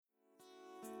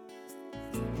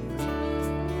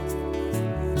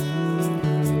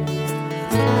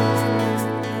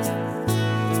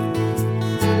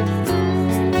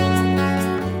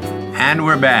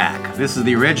we're back. This is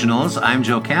The Originals. I'm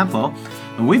Joe Campo.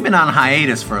 And we've been on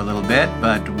hiatus for a little bit,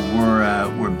 but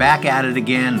we're back at it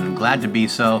again, and glad to be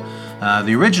so.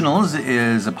 The Originals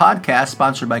is a podcast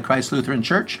sponsored by Christ Lutheran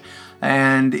Church,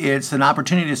 and it's an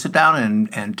opportunity to sit down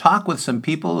and talk with some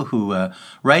people who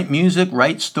write music,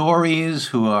 write stories,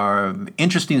 who are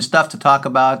interesting stuff to talk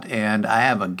about. And I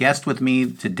have a guest with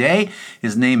me today.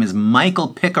 His name is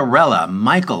Michael Piccarella.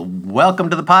 Michael, welcome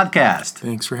to the podcast.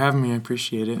 Thanks for having me. I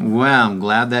appreciate it. Well, I'm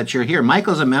glad that you're here.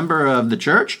 Michael's a member of the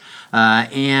church,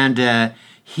 and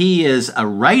he is a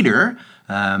writer.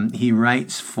 He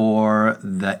writes for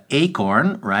the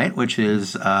Acorn, right? Which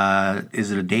is it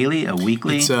a daily, a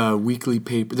weekly? It's a weekly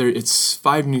paper. It's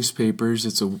 5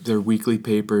 newspapers. They're weekly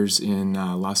papers in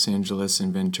Los Angeles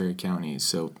and Ventura counties.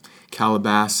 So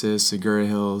Calabasas, Agoura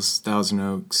Hills, Thousand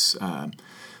Oaks,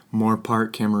 Moore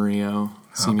Park, Camarillo,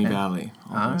 Simi Valley,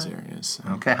 all those areas.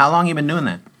 So. Okay. How long have you been doing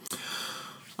that?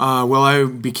 Well, I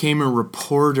became a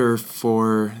reporter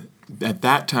for... At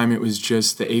that time, it was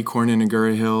just the Acorn in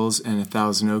Agoura Hills and the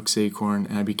Thousand Oaks Acorn,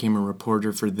 and I became a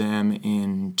reporter for them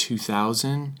in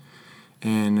 2000,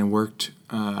 and I worked,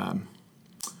 I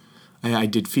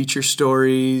did feature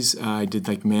stories, I did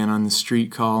like man on the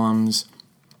street columns,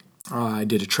 I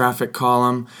did a traffic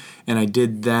column, and I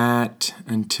did that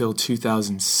until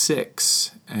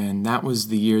 2006, and that was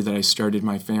the year that I started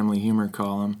my family humor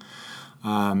column.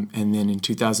 And then in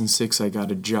 2006, I got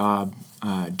a job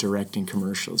directing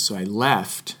commercials. So I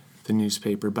left the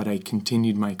newspaper, but I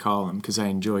continued my column because I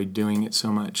enjoyed doing it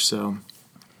so much. So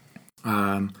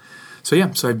I've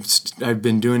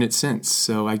been doing it since.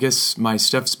 So I guess my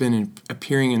stuff's been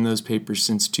appearing in those papers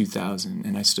since 2000,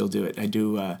 and I still do it. I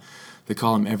do the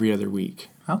column every other week.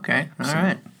 Okay, all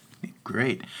right.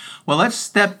 Great. Well, let's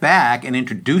step back and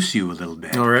introduce you a little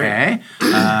bit. All right.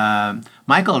 Okay.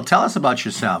 Michael, tell us about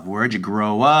yourself. Where'd you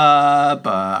grow up?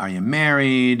 Are you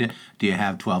married? Do you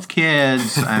have 12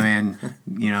 kids? I mean,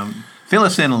 fill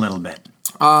us in a little bit.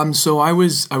 So I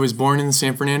was born in the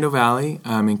San Fernando Valley,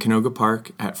 in Canoga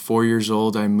Park. At 4 years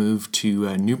old, I moved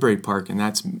to Newbury Park, and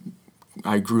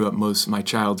I grew up most of my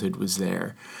childhood was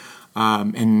there.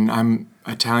 And I'm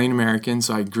Italian American,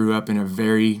 so I grew up in a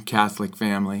very Catholic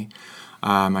family.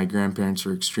 My grandparents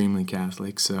were extremely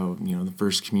Catholic, so the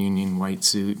First Communion, white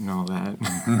suit, and all that.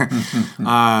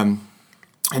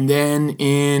 And then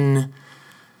in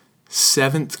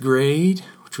 7th grade,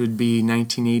 which would be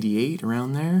 1988,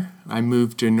 around there, I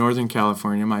moved to Northern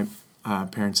California. My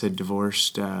parents had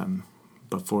divorced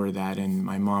before that, and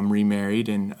my mom remarried,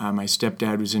 and my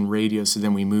stepdad was in radio, so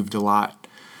then we moved a lot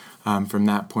from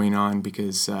that point on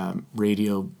because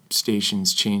radio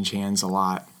stations change hands a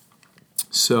lot.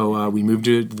 So we moved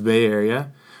to the Bay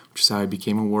Area, which is how I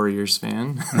became a Warriors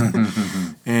fan.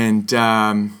 And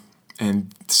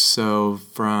so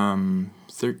from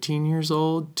 13 years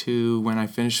old to when I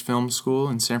finished film school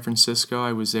in San Francisco,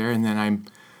 I was there, and then I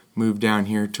moved down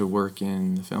here to work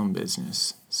in the film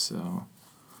business. So,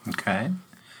 okay.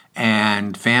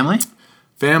 And family?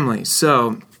 Family.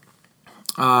 So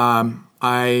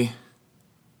I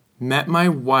met my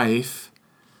wife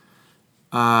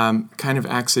kind of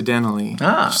accidentally.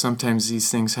 Sometimes these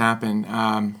things happen.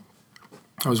 I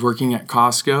was working at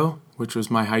Costco, which was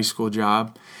my high school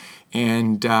job,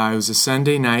 and it was a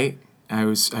Sunday night. I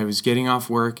was getting off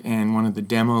work, and one of the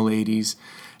demo ladies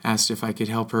asked if I could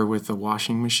help her with the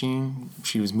washing machine.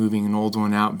 She was moving an old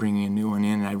one out, bringing a new one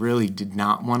in, and I really did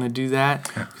not want to do that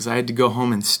because I had to go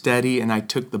home and study, and I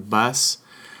took the bus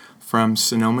from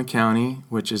Sonoma County,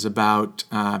 which is about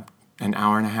an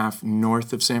hour and a half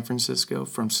north of San Francisco.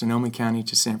 From Sonoma County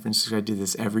to San Francisco, I did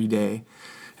this every day,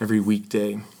 every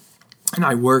weekday. And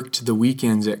I worked the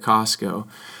weekends at Costco.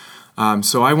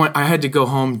 So I had to go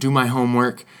home, do my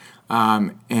homework,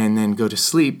 and then go to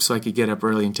sleep so I could get up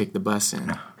early and take the bus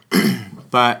in.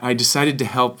 But I decided to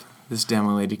help this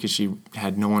demo lady because she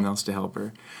had no one else to help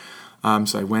her.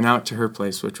 So I went out to her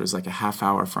place, which was like a half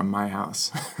hour from my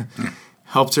house.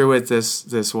 Helped her with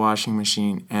this washing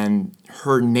machine, and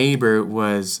her neighbor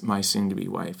was my soon-to-be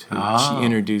wife, who she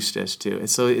introduced us to.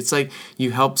 So it's like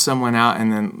you help someone out, and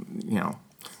then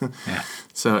Yeah.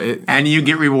 And you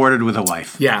get rewarded with a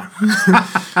wife. Yeah.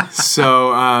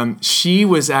 So she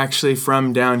was actually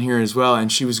from down here as well,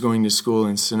 and she was going to school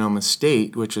in Sonoma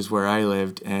State, which is where I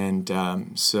lived, and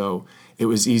so it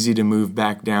was easy to move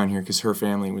back down here because her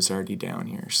family was already down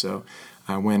here. So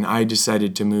when I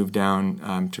decided to move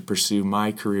down to pursue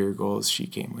my career goals, she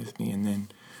came with me, and then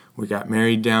we got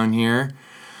married down here.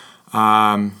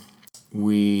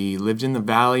 We lived in the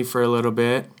valley for a little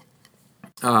bit.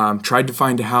 Tried to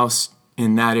find a house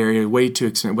in that area, way too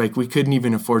expensive. We couldn't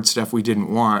even afford stuff we didn't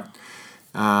want.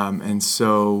 And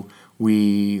so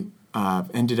we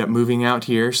ended up moving out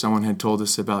here. Someone had told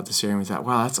us about this area, and we thought,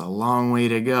 wow, that's a long way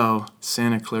to go,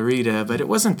 Santa Clarita. But it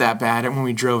wasn't that bad. And when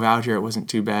we drove out here, it wasn't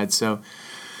too bad. So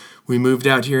we moved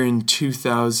out here in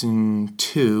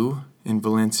 2002 in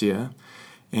Valencia.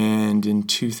 And in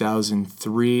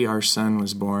 2003, our son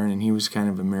was born, and he was kind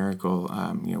of a miracle.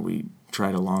 We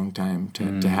tried a long time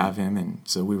to have him, and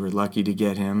so we were lucky to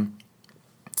get him.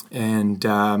 And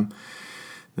then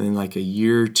like a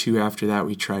year or two after that,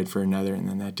 we tried for another, and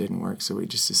then that didn't work. So we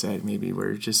just decided maybe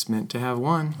we're just meant to have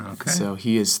one. Okay. So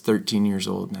he is 13 years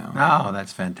old now. Oh,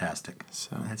 that's fantastic.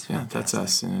 So that's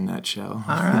us in a nutshell.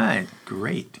 All right.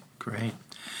 Great.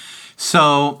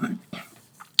 So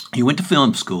you went to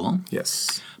film school.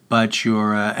 Yes. But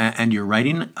you're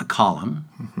writing a column.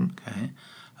 Mm-hmm. Okay.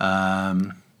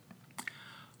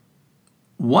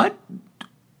 What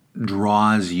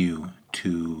draws you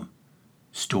to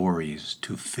stories,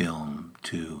 to film,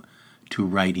 to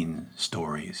writing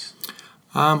stories?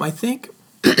 I think,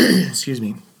 excuse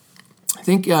me. I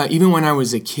think even when I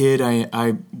was a kid,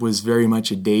 I was very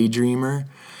much a daydreamer,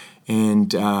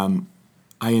 and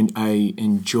I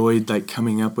enjoyed like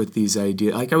coming up with these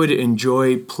ideas. Like I would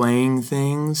enjoy playing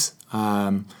things.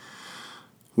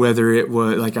 Whether it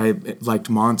was like I liked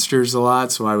monsters a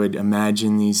lot, so I would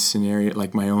imagine these scenarios,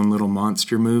 like my own little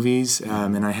monster movies,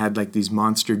 and I had like these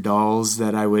monster dolls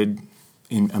that I would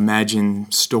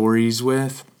imagine stories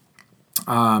with.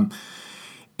 And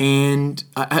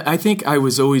I think I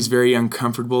was always very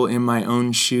uncomfortable in my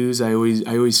own shoes. I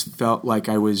always felt like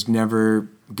I was never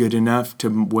good enough to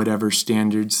whatever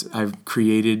standards I've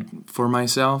created for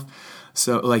myself.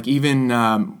 So like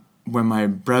even when my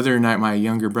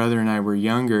younger brother and I were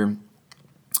younger,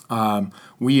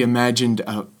 we imagined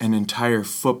an entire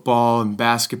football and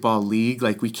basketball league.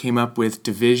 Like we came up with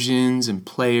divisions and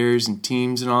players and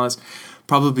teams and all this,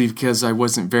 probably because I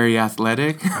wasn't very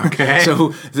athletic. Okay.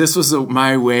 So this was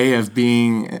my way of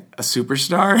being a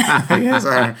superstar, I guess.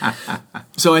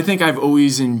 So I think I've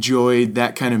always enjoyed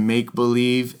that kind of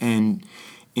make-believe. And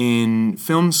in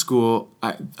film school,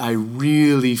 I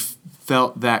really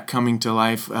felt that coming to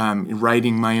life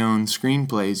writing my own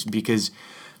screenplays, because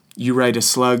you write a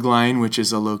slug line, which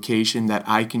is a location that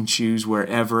I can choose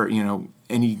wherever,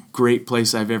 any great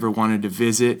place I've ever wanted to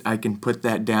visit, I can put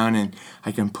that down and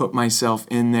I can put myself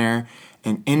in there,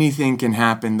 and anything can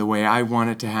happen the way I want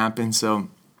it to happen. So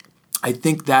I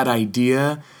think that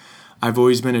idea I've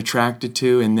always been attracted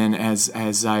to, and then as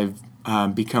I've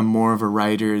become more of a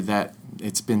writer, that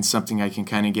it's been something I can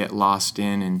kind of get lost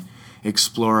in and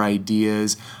explore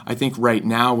ideas. I think right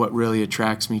now what really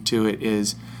attracts me to it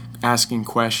is asking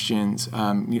questions,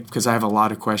 because I have a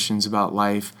lot of questions about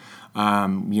life,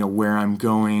 where I'm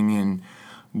going and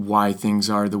why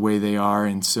things are the way they are.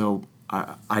 And so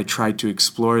I try to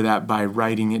explore that by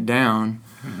writing it down,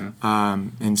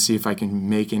 and see if I can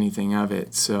make anything of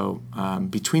it. So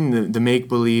between the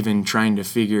make-believe and trying to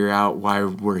figure out why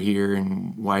we're here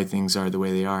and why things are the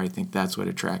way they are, I think that's what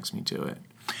attracts me to it.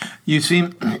 You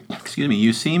seem,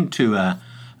 you seem to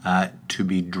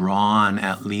be drawn,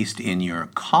 at least in your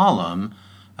column,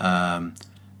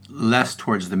 less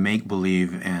towards the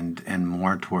make-believe and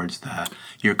more towards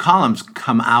your columns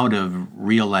come out of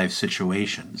real-life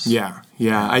situations. Yeah.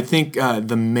 I think I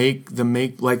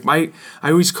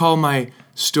always call my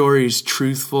stories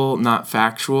truthful, not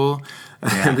factual,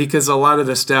 because a lot of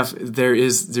the stuff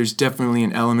there's definitely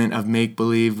an element of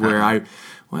make-believe where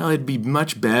it'd be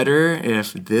much better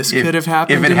if this could have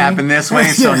happened. If it happened this way,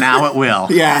 so now it will.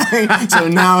 Yeah, so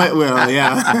now it will,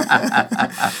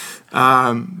 yeah.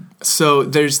 So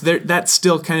that's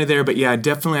still kind of there, but yeah,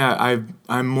 definitely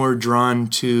I'm more drawn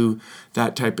to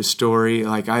that type of story.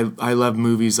 Like I love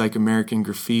movies like American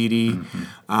Graffiti.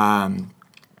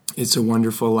 It's a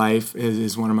Wonderful Life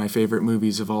is one of my favorite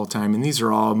movies of all time, and these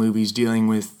are all movies dealing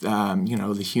with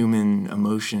the human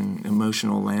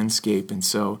emotional landscape, and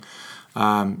so.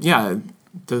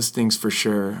 Those things for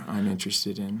sure I'm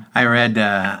interested in. I read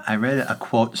a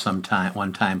quote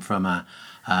one time from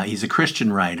he's a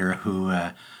Christian writer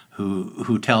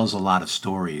who tells a lot of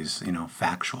stories,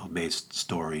 factual based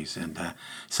stories, and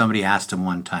somebody asked him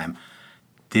one time,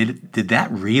 did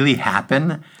that really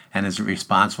happen? And his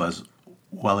response was,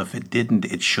 well, if it didn't,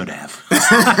 it should have.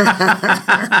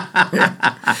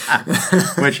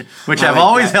 which I've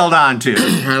always held on to.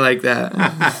 I like that.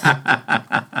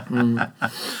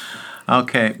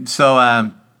 Okay,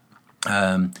 so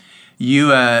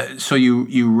you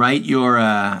write your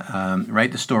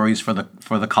write the stories for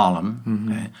the column.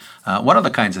 Okay? What other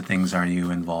kinds of things are you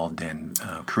involved in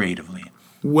creatively?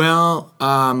 Well,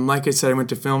 like I said, I went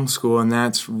to film school, and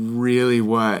that's really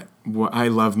what I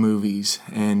love movies,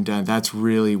 and that's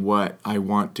really what I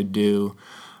want to do.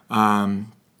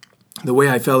 the way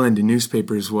I fell into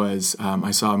newspapers was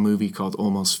I saw a movie called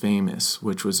Almost Famous,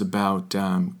 which was about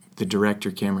the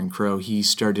director Cameron Crowe. He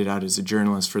started out as a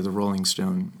journalist for the Rolling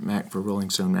Stone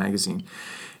magazine,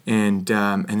 and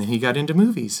then he got into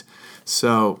movies.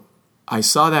 So I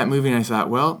saw that movie and I thought,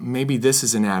 well, maybe this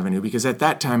is an avenue, because at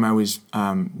that time I was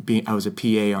a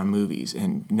PA on movies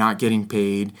and not getting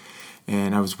paid,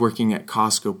 and I was working at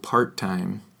Costco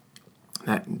part-time.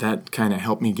 That kind of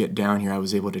helped me get down here. I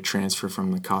was able to transfer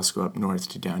from the Costco up north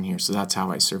to down here, so that's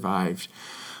how I survived.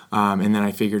 And then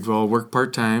I figured, well, I'll work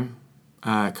part-time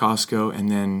at Costco and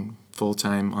then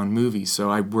full-time on movies. So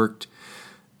I worked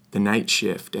the night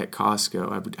shift at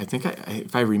Costco. I think,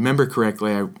 if I remember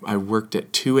correctly, I worked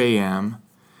at 2 a.m.,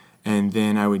 and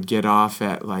then I would get off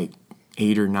at like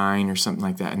 8 or 9 or something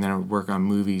like that, and then I would work on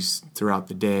movies throughout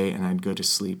the day, and I'd go to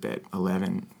sleep at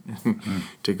 11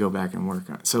 to go back and work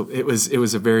on it. So it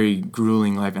was a very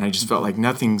grueling life, and I just felt like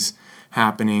nothing's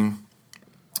happening,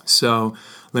 so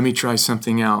let me try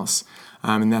something else.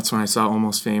 And that's when I saw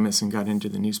Almost Famous and got into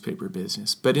the newspaper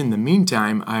business. But in the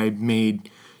meantime, I made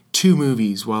 2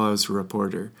 movies while I was a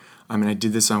reporter. I mean, I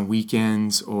did this on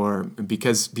weekends, or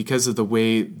because of the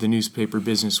way the newspaper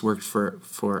business worked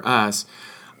for us,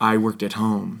 I worked at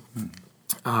home.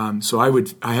 So I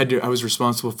was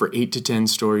responsible for 8 to 10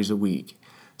 stories a week.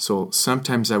 So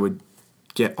sometimes I would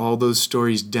get all those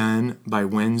stories done by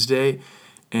Wednesday,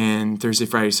 and Thursday,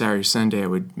 Friday, Saturday, Sunday I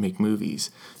would make movies.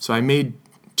 So I made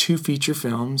 2 feature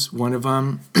films. One of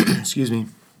them,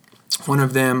 one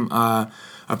of them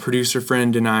a producer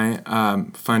friend and I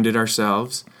funded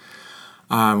ourselves.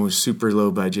 It was a super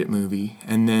low budget movie.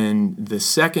 And then the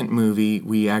second movie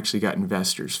we actually got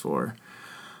investors for.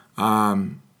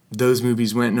 Those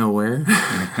movies went nowhere.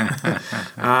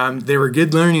 They were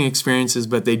good learning experiences,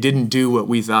 but they didn't do what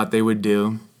we thought they would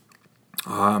do.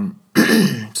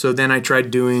 So then I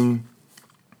tried doing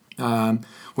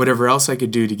whatever else I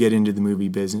could do to get into the movie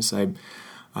business. I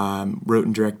wrote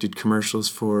and directed commercials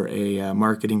for a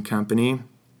marketing company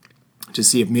to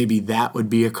see if maybe that would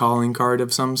be a calling card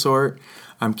of some sort.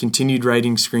 Continued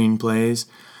writing screenplays.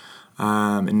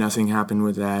 And nothing happened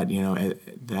with that.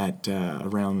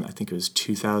 Around, I think it was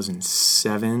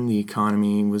 2007, the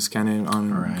economy was kind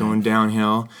of going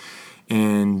downhill,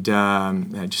 and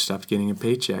I just stopped getting a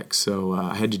paycheck. So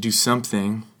I had to do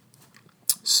something.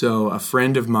 So a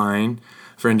friend of mine,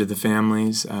 friend of the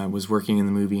family's, was working in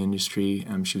the movie industry.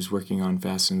 She was working on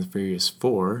Fast and the Furious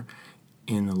 4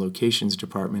 in the locations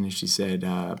department, and she said,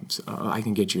 I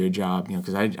can get you a job,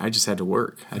 because I just had to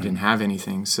work. I didn't have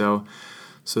anything. So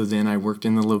then I worked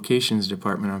in the locations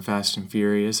department on Fast and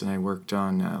Furious, and I worked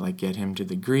on Get Him to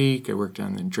the Greek. I worked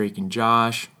on the Drake and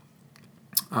Josh.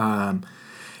 And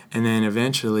then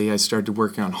eventually I started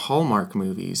working on Hallmark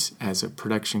movies as a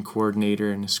production coordinator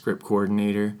and a script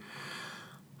coordinator.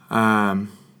 I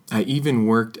even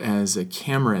worked as a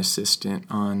camera assistant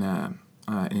on an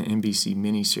NBC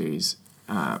miniseries.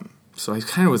 So I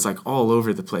kind of was all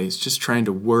over the place, just trying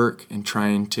to work and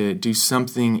trying to do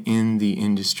something in the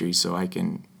industry so I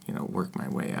can, work my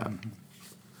way up.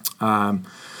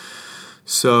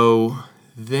 So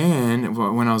then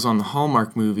when I was on the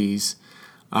Hallmark movies,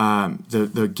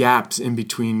 the gaps in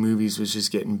between movies was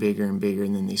just getting bigger and bigger,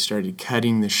 and then they started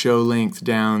cutting the show length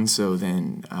down. So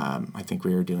then I think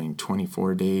we were doing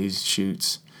 24 days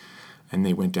shoots, and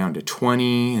they went down to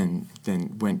 20, and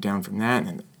then went down from that,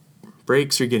 and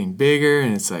breaks are getting bigger,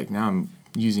 and it's now I'm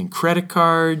using credit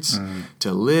cards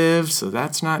to live, so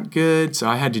that's not good. So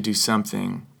I had to do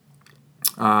something.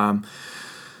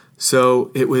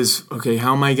 So it was, okay,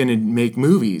 how am I going to make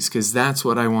movies? Because that's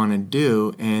what I want to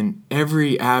do. And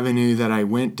every avenue that I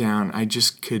went down, I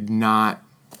just could not,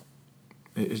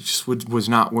 it just was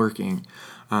not working.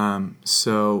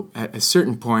 So at a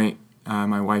certain point,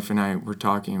 my wife and I were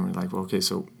talking, and we're like, well, okay,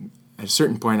 so at a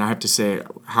certain point, I have to say,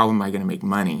 how am I going to make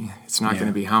money? It's not going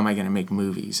to be, how am I going to make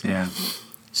movies? Yeah.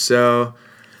 So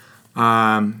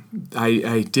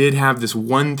I did have this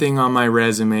one thing on my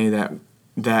resume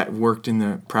that worked in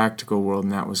the practical world,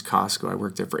 and that was Costco. I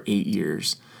worked there for 8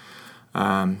 years.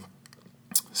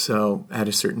 So at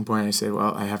a certain point, I said,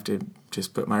 well, I have to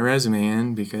just put my resume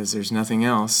in because there's nothing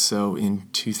else. So in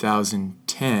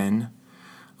 2010,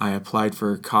 I applied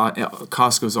for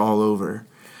Costco's all over.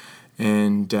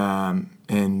 And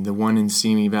the one in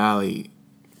Simi Valley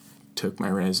took my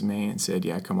resume and said,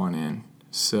 yeah, come on in.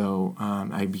 So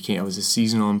I was a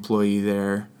seasonal employee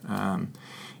there.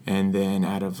 And then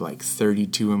out of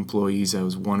 32 employees, I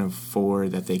was one of 4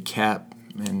 that they kept.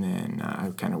 And then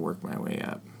I kind of worked my way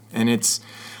up. And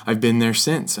I've been there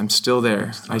since. I'm still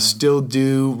there. I still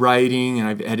do writing, and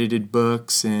I've edited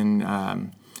books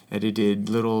and edited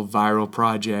little viral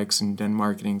projects and done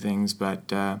marketing things,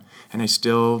 but and I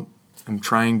still am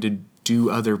trying to do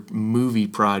other movie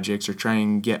projects or try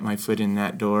and get my foot in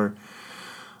that door,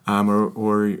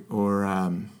 or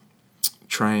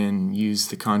try and use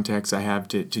the contacts I have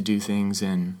to do things.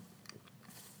 And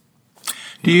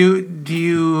do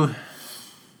you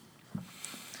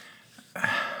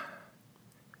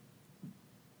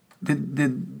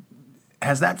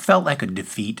has that felt like a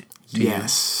defeat to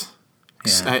yes.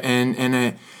 you? Yeah. And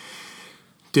a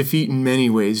defeat in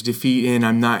many ways. Defeat in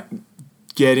I'm not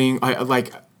getting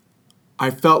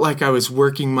I felt like I was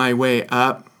working my way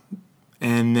up,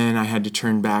 and then I had to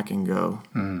turn back and go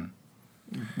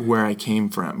where I came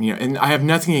from. And I have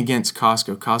nothing against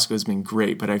Costco. Costco's been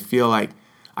great, but I feel like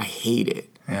I hate it.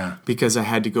 Yeah. Because I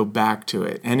had to go back to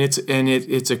it. And it's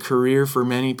a career for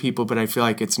many people, but I feel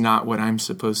like it's not what I'm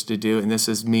supposed to do. And this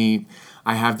is me.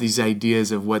 I have these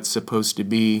ideas of what's supposed to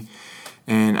be,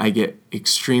 and I get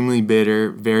extremely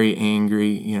bitter, very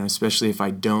angry, especially if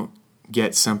I don't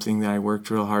get something that I worked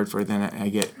real hard for, then I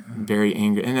get very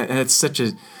angry. And it's such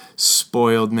a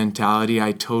spoiled mentality.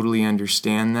 I totally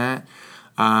understand that.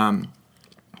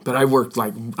 But I worked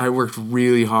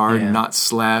really hard and not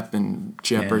slept and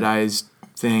jeopardized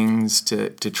things to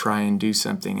try and do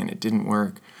something, and it didn't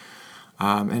work.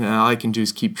 And all I can do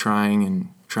is keep trying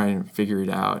and try and figure it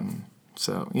out. And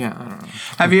so, yeah,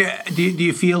 I don't know. Do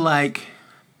you feel like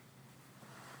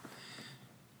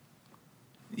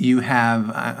you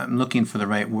have, I'm looking for the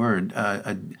right word,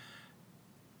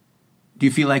 do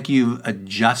you feel like you've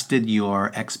adjusted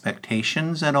your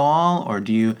expectations at all? Or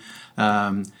do you,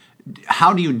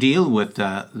 how do you deal with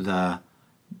the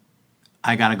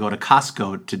I got to go to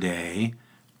Costco today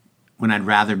when I'd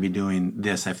rather be doing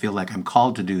this? I feel like I'm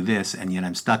called to do this, and yet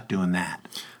I'm stuck doing that.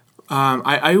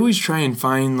 I always try and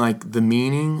find the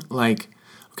meaning.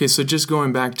 Okay, so just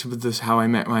going back to this, how I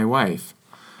met my wife.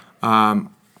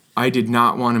 I did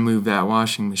not want to move that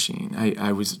washing machine.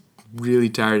 I was really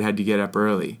tired, had to get up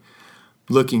early.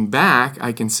 Looking back,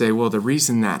 I can say, well, the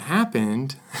reason that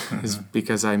happened is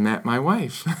because I met my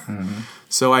wife.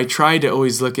 So I try to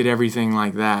always look at everything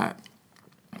like that.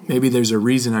 Maybe there's a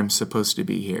reason I'm supposed to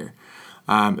be here.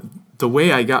 The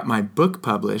way I got my book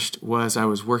published was I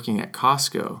was working at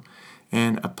Costco,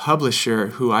 and a publisher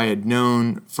who I had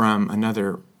known from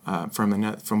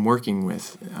from working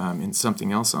with in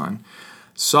something else on,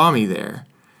 saw me there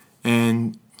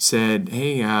and said,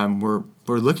 "Hey, we're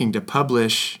looking to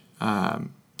publish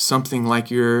something like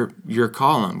your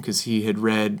column," because he had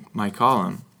read my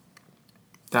column.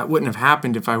 That wouldn't have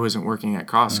happened if I wasn't working at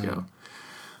Costco.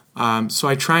 So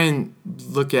I try and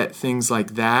look at things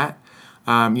like that.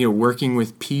 Working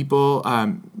with people.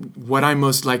 What I'm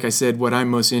most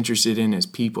interested in is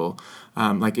people.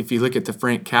 Like if you look at the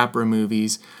Frank Capra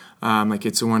movies, like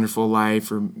It's a Wonderful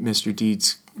Life or Mr.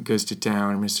 Deeds Goes to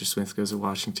Town or Mr. Smith Goes to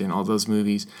Washington, all those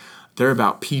movies, they're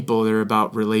about people. They're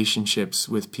about relationships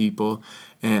with people,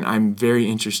 and I'm very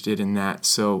interested in that.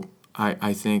 So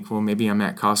I think, well, maybe I'm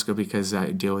at Costco because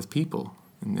I deal with people,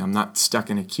 and I'm not stuck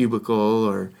in a cubicle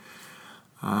or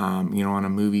on a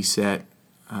movie set.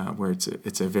 Where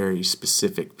it's a very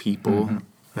specific people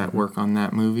that work on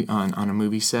that movie on a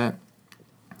movie set.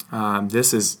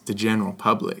 This is the general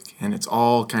public, and it's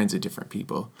all kinds of different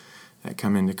people that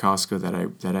come into Costco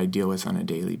that I deal with on a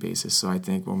daily basis. So I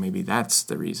think, well, maybe that's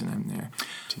the reason I'm there,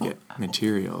 to get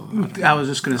material. I was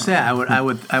just going to say, I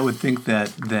would think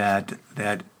that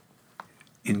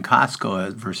in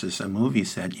Costco versus a movie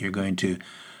set, you're going to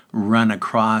run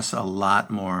across a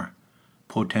lot more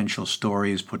potential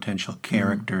stories, potential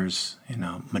characters,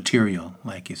 material,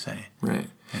 like you say. Right.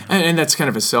 And that's kind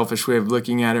of a selfish way of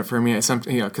looking at it for me.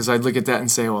 Because I'd look at that and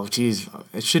say, well, geez,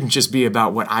 it shouldn't just be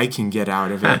about what I can get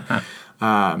out of it.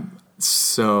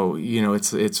 So,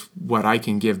 it's what I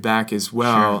can give back as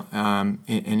well. Sure.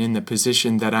 And in the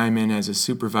position that I'm in as a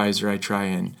supervisor, I try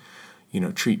and,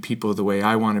 treat people the way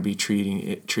I want to be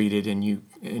treated, and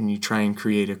you try and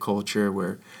create a culture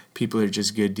where people are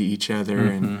just good to each other.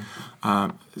 And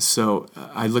so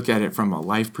I look at it from a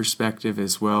life perspective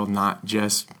as well, not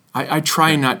just I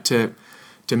try not to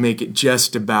make it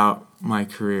just about my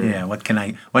career. Yeah, what can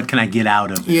I get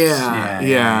out of this?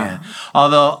 Yeah.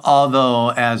 Although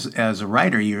as a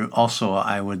writer, you also,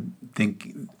 I would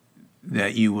think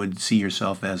that you would see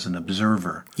yourself as an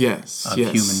observer of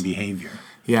human behavior.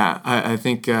 Yeah, I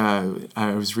think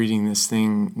I was reading this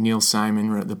thing, Neil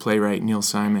Simon, the playwright Neil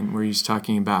Simon, where he's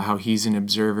talking about how he's an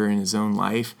observer in his own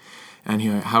life, and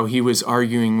how he was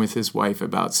arguing with his wife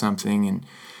about something,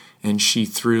 and she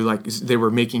threw, they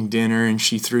were making dinner, and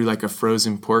she threw a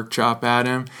frozen pork chop at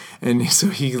him, and so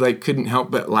he couldn't help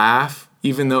but laugh,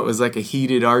 even though it was like a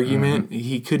heated argument,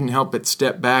 he couldn't help but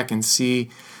step back and see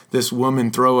this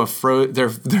woman throw their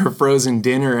frozen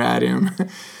dinner at him.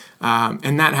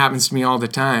 And that happens to me all the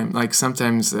time. Like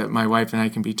sometimes my wife and I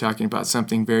can be talking about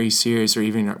something very serious, or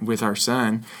even with our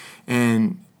son,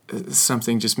 and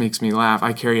something just makes me laugh.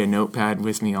 I carry a notepad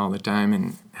with me all the time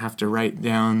and have to write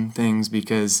down things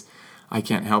because I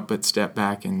can't help but step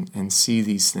back and see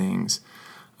these things.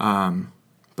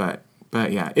 But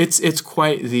yeah, it's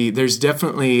quite there's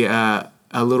definitely a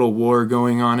little war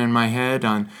going on in my head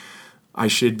on I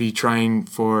should be trying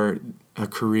for a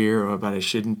career, but I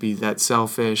shouldn't be that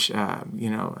selfish.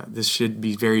 This should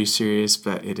be very serious,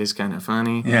 but it is kind of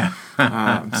funny. Yeah.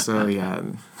 So yeah.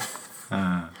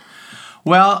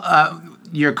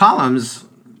 Your columns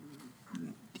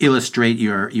illustrate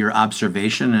your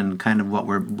observation and kind of what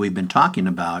we've been talking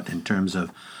about in terms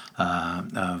of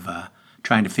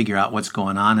trying to figure out what's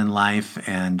going on in life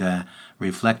and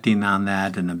reflecting on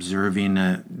that and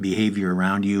observing behavior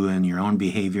around you and your own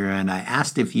behavior. And I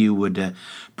asked if you would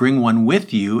bring one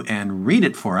with you and read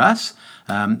it for us.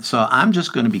 So I'm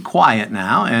just going to be quiet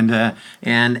now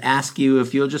and ask you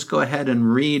if you'll just go ahead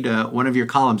and read one of your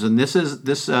columns. And this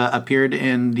appeared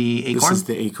in the Acorn? This is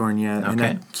the Acorn, yeah. Okay. And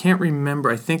I can't remember.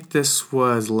 I think this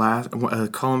was a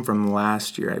column from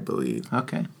last year, I believe.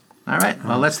 Okay. All right.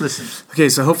 Well, let's listen. Okay,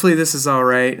 so hopefully this is all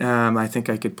right. I think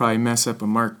I could probably mess up a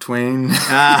Mark Twain.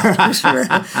 Sure.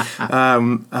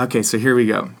 Okay, so here we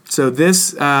go. So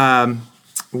this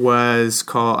was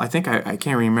called, I think I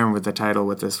can't remember what the title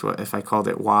with this was, if I called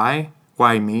it Why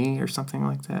Me or something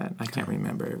like that. I can't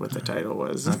remember what the title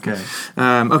was. Okay.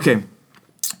 Okay,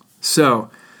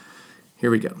 so here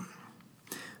we go.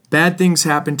 Bad things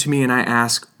happen to me and I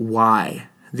ask why.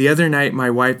 The other night, my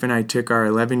wife and I took our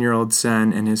 11-year-old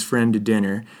son and his friend to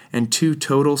dinner, and two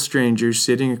total strangers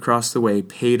sitting across the way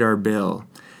paid our bill.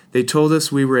 They told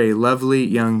us we were a lovely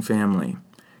young family.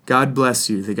 God bless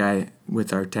you, the guy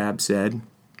with our tab said.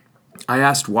 I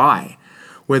asked why.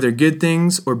 Whether good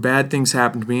things or bad things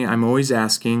happen to me, I'm always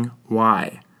asking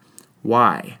why.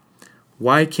 Why?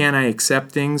 Why can't I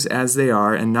accept things as they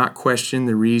are and not question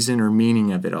the reason or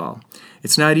meaning of it all?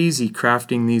 It's not easy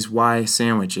crafting these why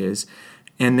sandwiches,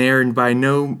 and they're by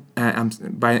no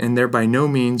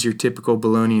means your typical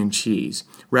bologna and cheese.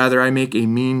 Rather, I make a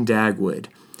mean Dagwood.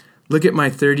 Look at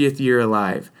my 30th year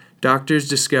alive. Doctors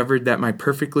discovered that my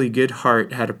perfectly good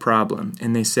heart had a problem,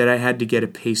 and they said I had to get a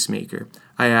pacemaker.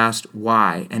 I asked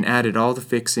why, and added all the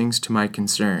fixings to my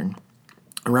concern.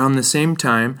 Around the same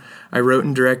time, I wrote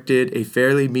and directed a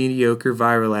fairly mediocre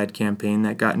viral ad campaign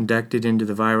that got inducted into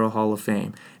the Viral Hall of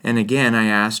Fame. And again, I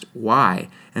asked why,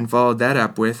 and followed that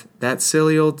up with, that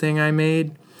silly old thing I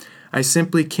made? I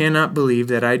simply cannot believe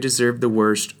that I deserve the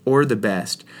worst or the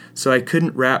best, so I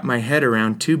couldn't wrap my head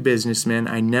around two businessmen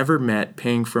I never met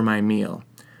paying for my meal.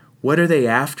 What are they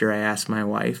after? I asked my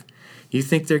wife. You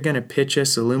think they're going to pitch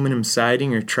us aluminum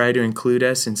siding or try to include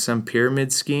us in some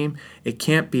pyramid scheme? It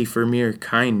can't be for mere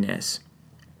kindness.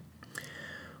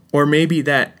 Or maybe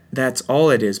that's all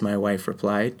it is, my wife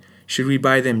replied. Should we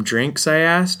buy them drinks, I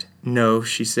asked. No,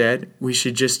 she said. We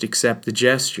should just accept the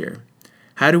gesture.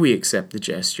 How do we accept the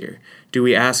gesture? Do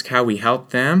we ask how we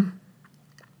help them?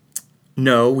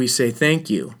 No, we say thank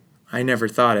you. I never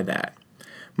thought of that.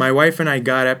 My wife and I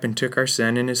got up and took our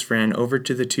son and his friend over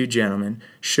to the two gentlemen,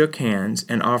 shook hands,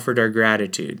 and offered our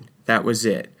gratitude. That was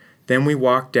it. Then we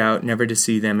walked out, never to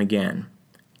see them again.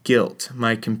 Guilt,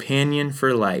 my companion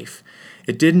for life.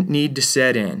 It didn't need to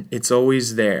set in. It's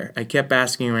always there. I kept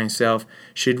asking myself,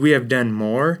 should we have done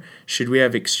more? Should we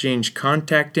have exchanged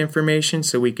contact information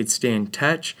so we could stay in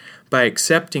touch? By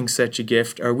accepting such a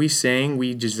gift, are we saying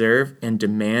we deserve and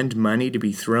demand money to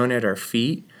be thrown at our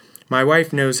feet? My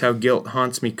wife knows how guilt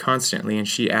haunts me constantly, and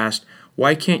she asked,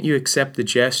 why can't you accept the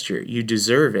gesture? You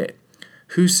deserve it.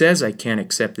 Who says I can't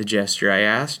accept the gesture? I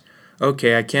asked.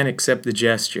 Okay, I can't accept the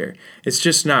gesture. It's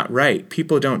just not right.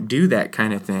 People don't do that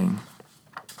kind of thing.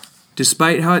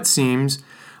 Despite how it seems,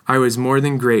 I was more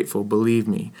than grateful, believe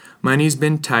me. Money's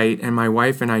been tight, and my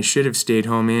wife and I should have stayed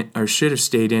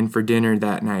in for dinner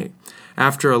that night.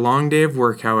 After a long day of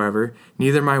work, however,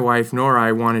 neither my wife nor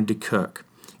I wanted to cook.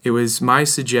 It was my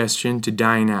suggestion to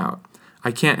dine out.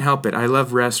 I can't help it. I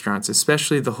love restaurants,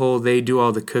 especially the whole they do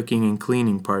all the cooking and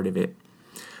cleaning part of it.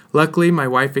 Luckily, my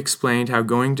wife explained how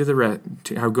going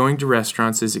to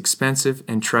restaurants is expensive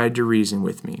and tried to reason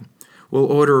with me. We'll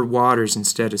order waters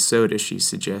instead of soda, she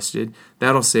suggested.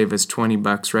 That'll save us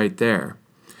 $20 right there.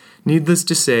 Needless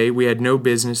to say, we had no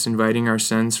business inviting our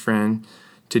son's friend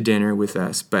to dinner with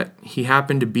us, but he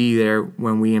happened to be there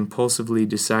when we impulsively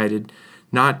decided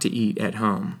not to eat at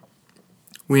home.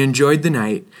 We enjoyed the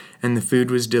night, and the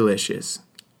food was delicious.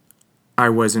 I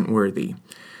wasn't worthy.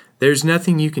 There's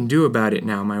nothing you can do about it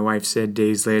now, my wife said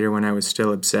days later when I was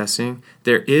still obsessing.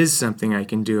 There is something I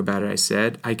can do about it, I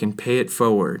said. I can pay it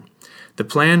forward. The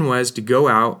plan was to go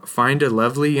out, find a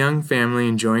lovely young family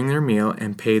enjoying their meal,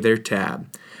 and pay their tab.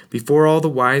 Before all the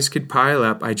whys could pile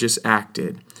up, I just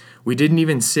acted. We didn't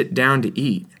even sit down to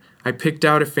eat. I picked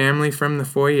out a family from the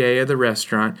foyer of the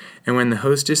restaurant, and when the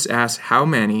hostess asked how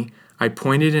many, I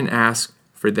pointed and asked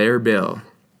for their bill.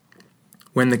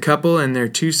 When the couple and their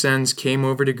 2 sons came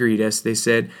over to greet us, they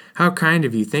said, "How kind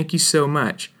of you, thank you so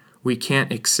much. We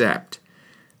can't accept."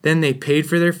 Then they paid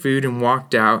for their food and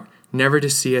walked out, never to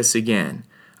see us again.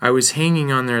 I was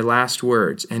hanging on their last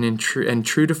words, and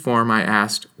true to form, I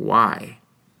asked, why?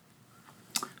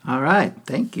 All right,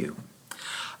 thank you.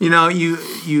 You know,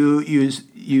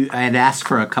 I had asked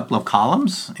for a couple of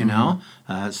columns,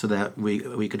 so that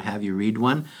we could have you read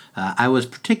one. I was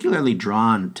particularly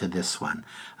drawn to this one,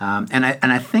 and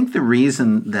I think the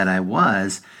reason that I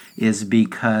was is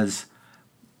because,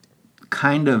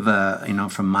 kind of,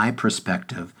 from my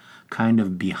perspective, kind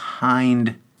of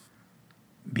behind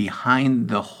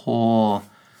the whole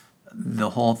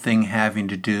thing having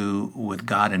to do with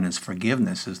God and His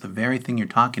forgiveness is the very thing you're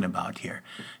talking about here.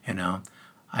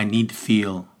 I need to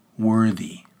feel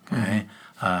worthy. Okay,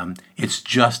 it's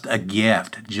just a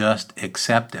gift. Just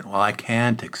accept it. Well, I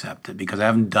can't accept it because I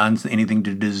haven't done anything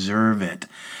to deserve it.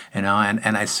 And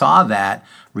I saw that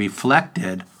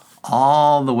reflected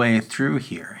all the way through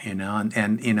here.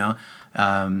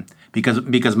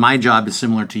 Because my job is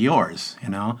similar to yours.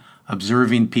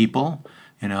 Observing people,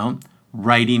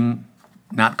 writing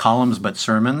not columns but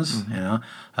sermons,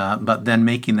 but then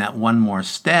making that one more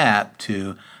step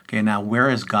to, okay, now where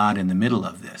is God in the middle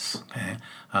of this? Okay,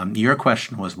 your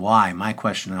question was why. My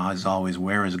question is always,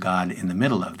 where is God in the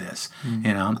middle of this?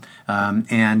 And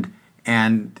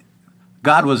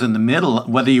God was in the middle,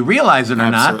 whether you realize it or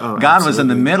not. God was in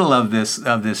the middle of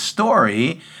this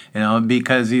story,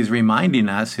 because He's reminding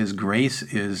us His grace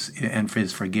is, and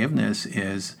His forgiveness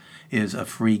is a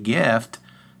free gift,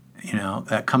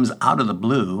 that comes out of the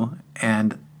blue,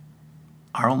 and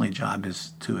our only job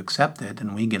is to accept it,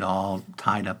 and we get all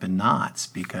tied up in knots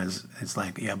because it's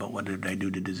like, yeah, but what did I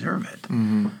do to deserve it?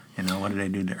 Mm-hmm. What did I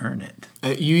do to earn it?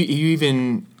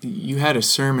 You had a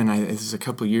sermon, this was a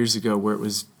couple of years ago, where it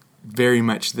was very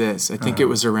much this. I think it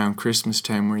was around Christmas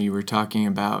time where you were talking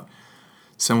about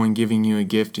someone giving you a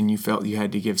gift and you felt you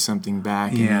had to give something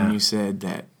back, and then you said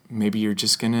that maybe you're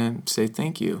just going to say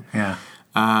thank you. Yeah.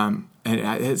 And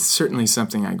it's certainly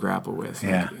something I grapple with.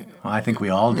 Yeah. Well, I think we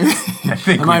all do.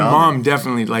 My mom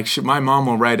definitely, my mom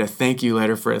will write a thank you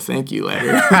letter for a thank you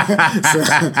letter.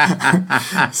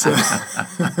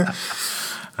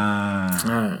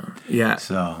 Yeah.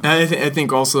 So I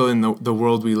think also in the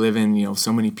world we live in,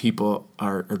 so many people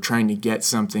are trying to get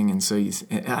something, and so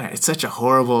it's such a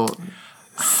horrible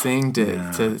thing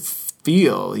to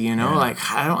feel, like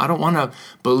I don't want to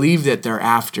believe that they're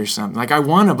after something. Like I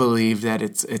want to believe that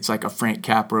it's like a Frank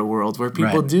Capra world where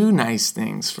people do nice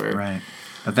things for. Right.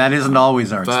 But that isn't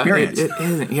always our experience. It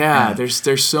isn't. Yeah.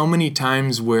 There's so many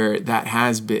times where that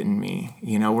has bitten me,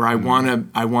 where I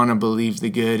wanna believe the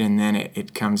good, and then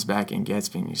it comes back and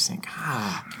gets me, and you just think,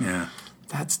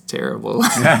 that's terrible.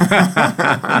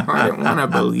 I don't want to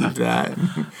believe that.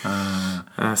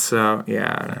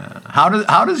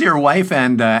 How does your wife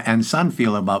and son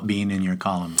feel about being in your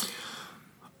columns?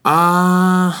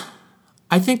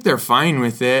 I think they're fine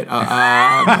with it.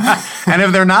 And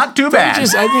if they're not, too bad.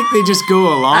 I think they just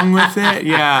go along with it.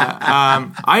 Yeah.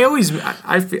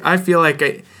 I feel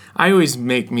like I always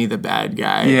make me the bad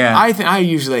guy. Yeah. I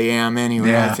usually am anyway.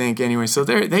 Yeah. I think anyway. So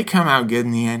they come out good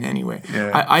in the end anyway.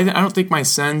 Yeah. I don't think my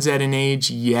son's at an age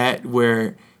yet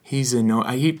where he's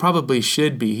he probably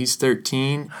should be. He's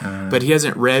 13, but he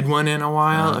hasn't read one in a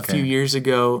while. Okay. A few years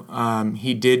ago,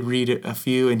 he did read a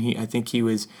few, and I think he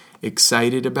was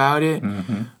excited about it.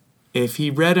 Mm-hmm. If he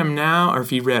read them now, or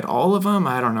if he read all of them,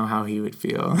 I don't know how he would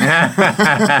feel.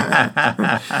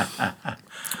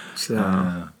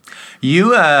 So.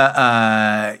 You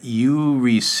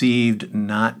received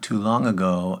not too long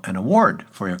ago an award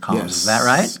for your columns. Yes. Is that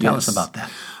right? Tell Yes. us about that.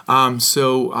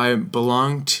 So I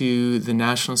belong to the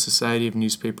National Society of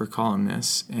Newspaper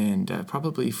Columnists, and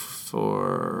probably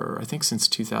I think since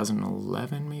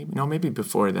 2011, maybe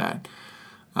before that.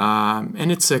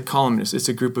 And it's a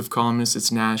group of columnists.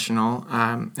 It's national,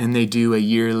 and they do a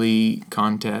yearly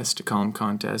contest, a column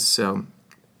contest. So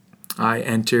I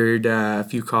entered a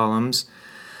few columns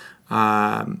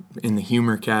in the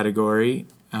humor category,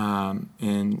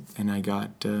 and I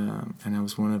got and I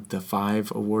was one of the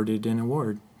 5 awarded an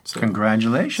award. So,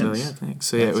 Congratulations! So yeah, thanks.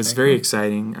 So yeah, it was very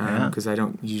exciting because I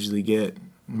don't usually get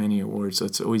many awards. So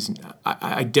it's always,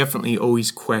 I definitely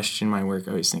always question my work.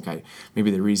 I always think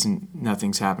maybe the reason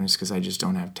nothing's happened is because I just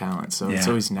don't have talent. So it's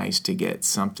always nice to get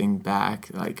something back.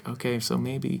 Like, okay, so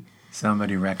maybe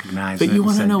somebody recognized it. But you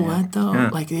want to know what though? Yeah.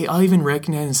 Like I'll even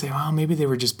recognize and say, "Oh, maybe they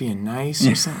were just being nice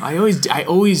or something." I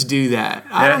always do that.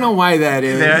 I don't know why that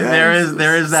is.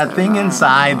 There is that thing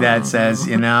inside that says,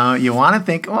 you want to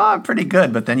think, "Well, I'm pretty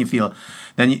good," but then you feel.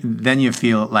 Then you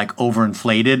feel like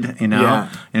overinflated,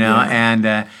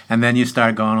 and then you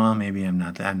start going, well, maybe I'm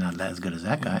not as good as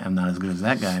that guy. I'm not as good as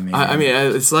that guy. Maybe I mean,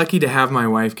 it's lucky to have my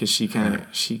wife because she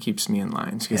she keeps me in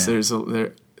line. Because if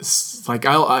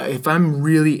I'm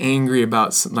really angry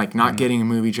about like not getting a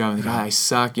movie job, like I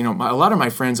suck. A lot of my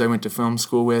friends I went to film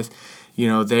school with,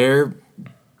 they're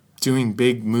doing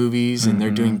big movies and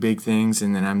they're doing big things,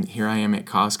 and then I am at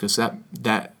Costco. So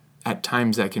that at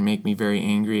times that can make me very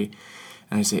angry.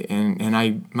 And I say,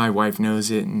 my wife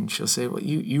knows it, and she'll say, well,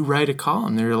 you write a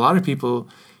column. There are a lot of people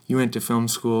you went to film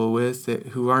school with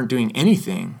who aren't doing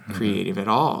anything creative at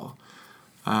all.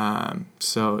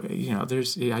 So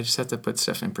I just have to put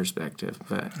stuff in perspective.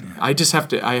 But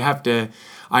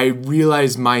I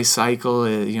realize my cycle.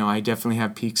 I definitely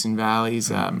have peaks and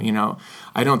valleys. I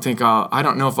don't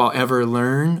know if I'll ever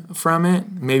learn from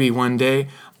it. Maybe one day.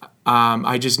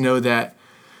 I just know that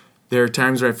there are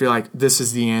times where I feel like this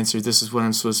is the answer, this is what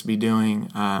I'm supposed to be doing,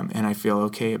 and I feel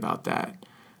okay about that.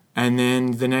 And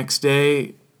then the next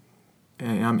day,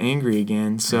 I'm angry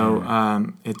again.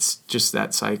 So it's just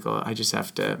that cycle. I just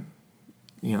have to,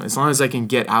 as long as I can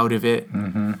get out of it.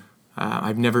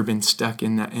 I've never been stuck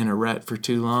in a rut for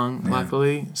too long,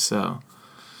 luckily. So,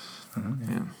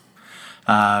 and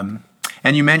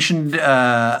you mentioned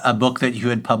a book that you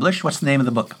had published. What's the name of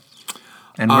the book?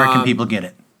 And where can people get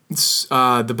it?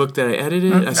 The book that I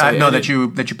edited?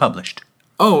 That you published.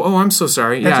 Oh, I'm so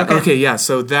sorry. That's yeah, okay. Yeah.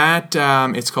 So that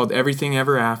it's called Everything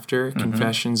Ever After: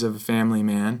 Confessions of a Family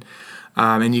Man,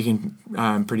 and you can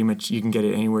pretty much you can get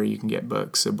it anywhere you can get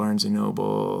books. So Barnes and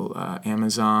Noble,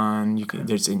 Amazon.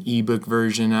 There's an ebook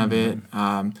version of it.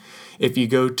 If you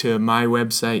go to my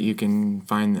website, you can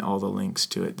find all the links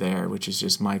to it there, which is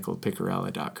just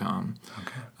michaelpiccarella.com.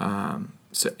 Okay.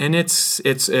 So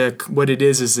what it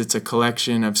is it's a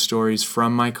collection of stories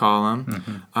from my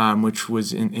column, which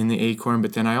was in the Acorn.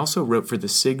 But then I also wrote for the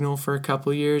Signal for a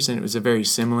couple of years, and it was a very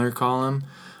similar column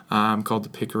called the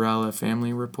Piccarella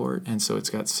Family Report, and so it's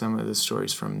got some of the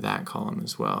stories from that column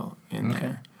as well in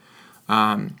there.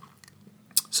 And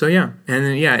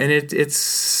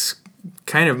it's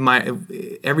kind of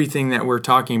everything that we're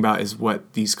talking about is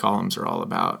what these columns are all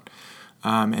about.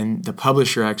 And the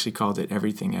publisher actually called it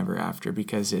Everything Ever After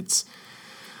because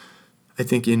I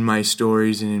think in my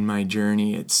stories and in my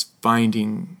journey, it's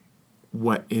finding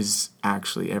what is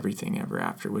actually everything ever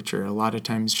after, which are a lot of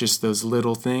times just those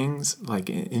little things. Like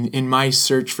in my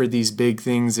search for these big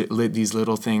things, these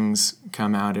little things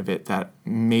come out of it that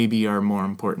maybe are more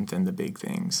important than the big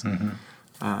things.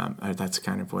 That's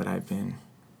kind of what I've been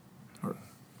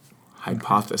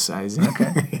hypothesizing.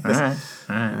 Okay. All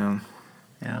right.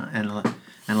 Yeah, and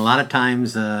a lot of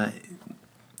times, the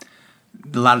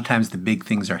big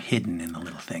things are hidden in the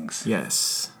little things.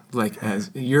 Yes, like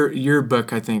as your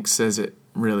book, I think says it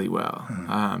really well.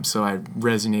 So I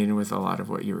resonated with a lot of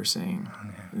what you were saying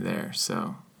there.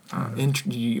 So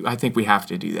I think we have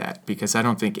to do that because I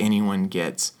don't think anyone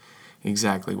gets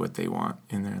exactly what they want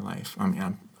in their life. I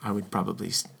mean, I would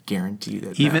probably guarantee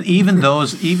that even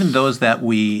those that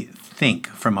we think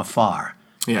from afar.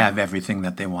 Have everything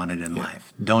that they wanted in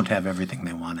life. Don't have everything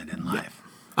they wanted in life.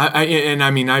 Maybe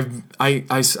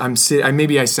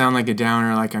I sound like a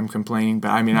downer, like I'm complaining, but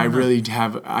I mean, I really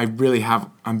have.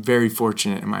 I'm very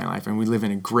fortunate in my life, and we live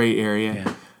in a great area. Yeah. I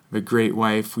have a great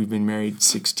wife. We've been married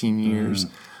 16 years.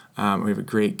 We have a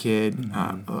great kid.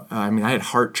 I had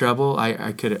heart trouble.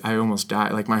 I almost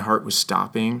died. Like my heart was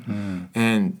stopping,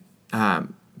 and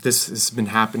this has been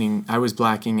happening. I was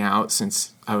blacking out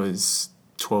since I was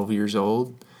 12 years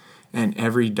old, and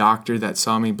every doctor that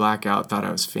saw me black out thought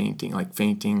I was fainting, like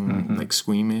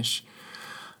squeamish.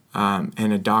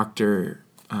 And a doctor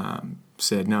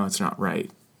said, no, it's not right,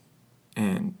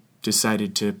 and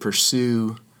decided to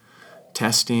pursue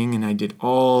testing, and I did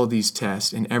all these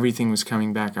tests, and everything was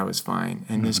coming back. I was fine,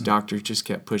 and this doctor just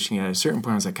kept pushing it. At a certain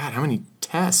point, I was like, God, how many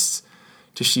tests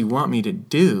does she want me to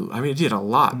do? I mean, I did a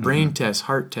lot, brain tests,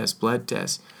 heart tests, blood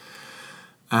tests.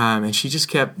 And she just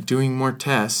kept doing more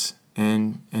tests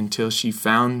until she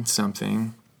found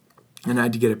something, and I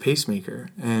had to get a pacemaker.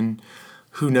 And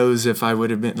who knows if I would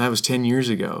have been, that was 10 years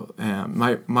ago.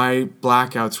 My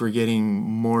blackouts were getting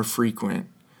more frequent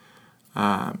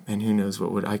And who knows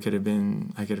I could have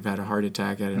had a heart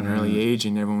attack at an early age,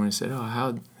 and everyone would have said,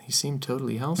 "Oh, he seemed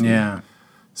totally healthy." Yeah.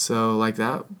 So like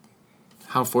that,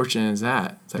 how fortunate is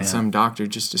that? That some doctor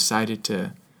just decided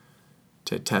to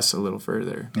test a little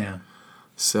further. Yeah.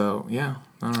 So yeah,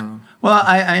 I don't know. Well,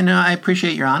 I know I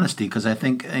appreciate your honesty, because I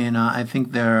think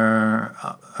there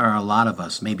are a lot of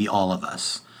us, maybe all of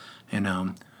us,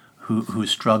 who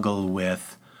struggle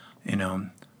with,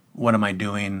 what am I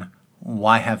doing?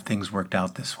 Why have things worked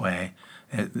out this way?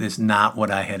 It's not what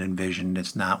I had envisioned.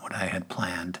 It's not what I had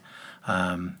planned.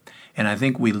 And I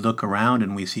think we look around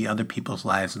and we see other people's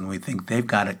lives and we think they've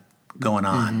got it going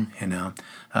on, and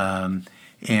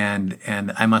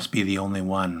I must be the only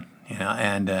one,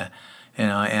 I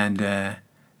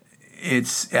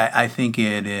think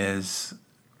it is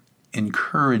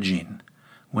encouraging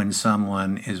when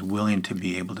someone is willing to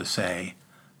be able to say,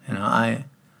 I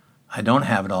don't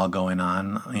have it all going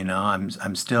on.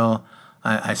 I'm still,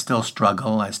 I still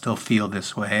struggle. I still feel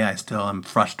this way. I still am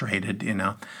frustrated. And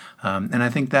I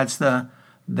think that's the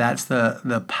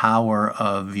power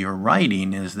of your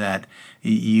writing, is that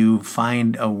you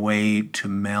find a way to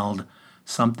meld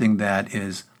something that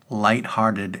is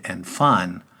lighthearted and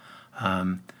fun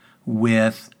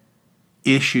with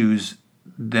issues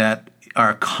that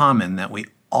are common, that we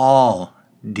all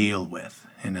deal with.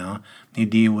 You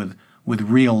deal with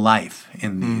real life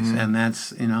in these, and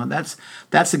that's a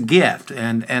gift,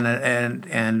 and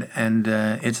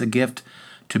it's a gift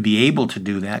to be able to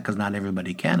do that, because not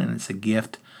everybody can, and it's a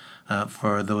gift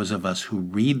for those of us who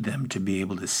read them to be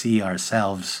able to see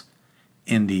ourselves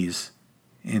in these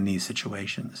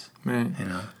situations. Right.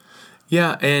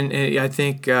 Yeah, and I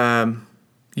think I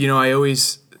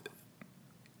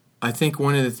think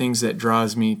one of the things that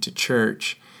draws me to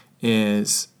church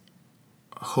is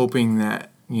hoping that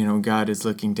God is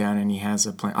looking down and He has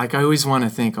a plan. Like, I always want to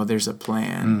think, oh, there's a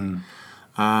plan.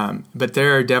 But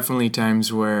there are definitely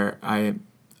times where I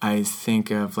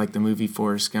think of, like, the movie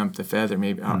Forrest Gump, The Feather,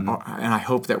 maybe, and I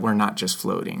hope that we're not just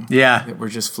floating. Yeah. That we're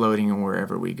just floating, and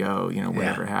wherever we go,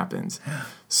 whatever happens. Yeah.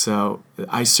 So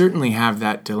I certainly have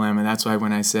that dilemma. That's why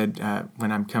when I said,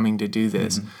 when I'm coming to do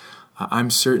this,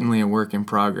 I'm certainly a work in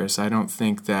progress. I don't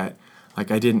think that, like,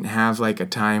 I didn't have, like, a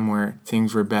time where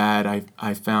things were bad.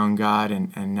 I found God,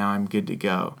 and now I'm good to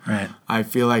go. Right. I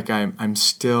feel like I'm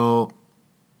still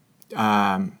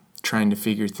trying to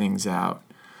figure things out.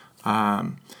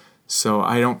 So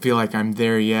I don't feel like I'm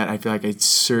there yet. I feel like I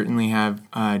certainly have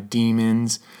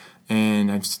demons, and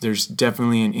there's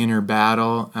definitely an inner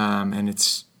battle, and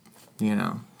it's,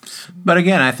 But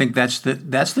again, I think that's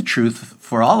the truth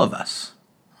for all of us.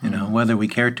 Whether we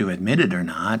care to admit it or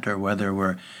not, or whether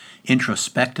we're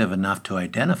introspective enough to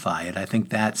identify it, I think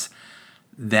that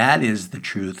is the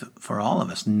truth for all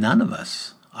of us. None of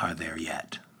us are there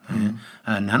yet.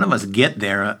 None of us get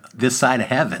there this side of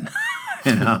heaven.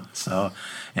 So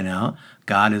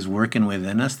God is working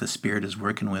within us. The Spirit is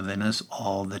working within us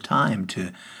all the time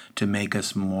to make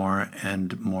us more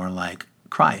and more like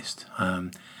Christ.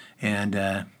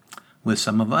 And with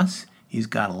some of us, He's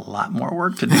got a lot more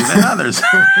work to do than others.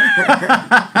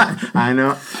 I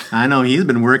know. He's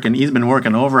been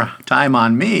working overtime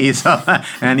on me,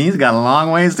 and he's got a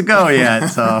long ways to go yet.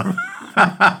 So,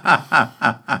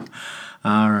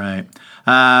 all right.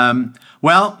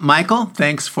 Well, Michael,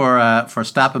 thanks for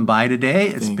stopping by today.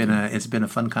 It's been a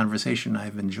fun conversation.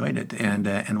 I've enjoyed it.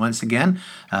 And once again,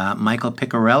 Michael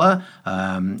Picarella,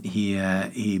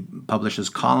 he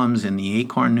publishes columns in the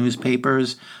Acorn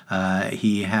newspapers.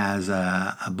 He has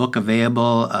a book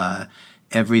available,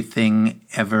 Everything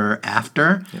Ever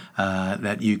After,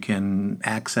 that you can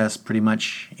access pretty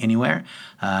much anywhere.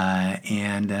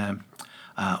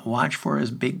 Watch for his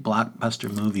big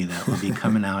blockbuster movie that will be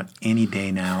coming out any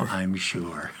day now, I'm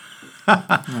sure.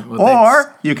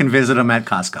 Or you can visit him at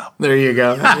Costco. There you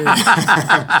go.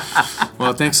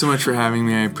 Well, thanks so much for having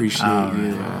me. I appreciate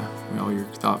all your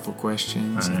thoughtful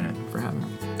questions and for having me.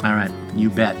 All right. You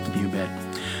bet.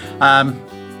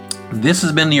 This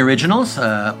has been The Originals,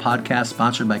 a podcast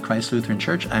sponsored by Christ Lutheran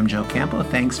Church. I'm Joe Campo.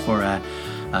 Thanks for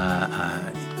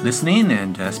listening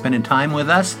and spending time with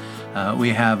us. We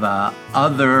have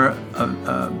other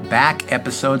back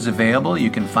episodes available.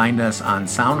 You can find us on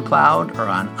SoundCloud or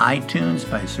on iTunes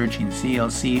by searching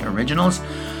CLC Originals.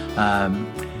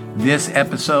 This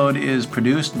episode is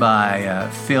produced by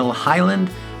Phil Highland.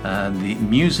 The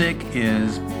music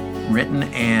is written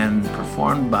and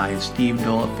performed by Steve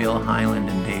Dole, Phil Highland,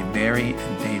 and Dave Berry.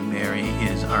 And Dave Berry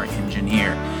is our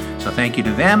engineer. So thank you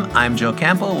to them. I'm Joe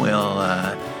Campo. We'll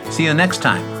see you next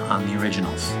time on The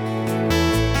Originals.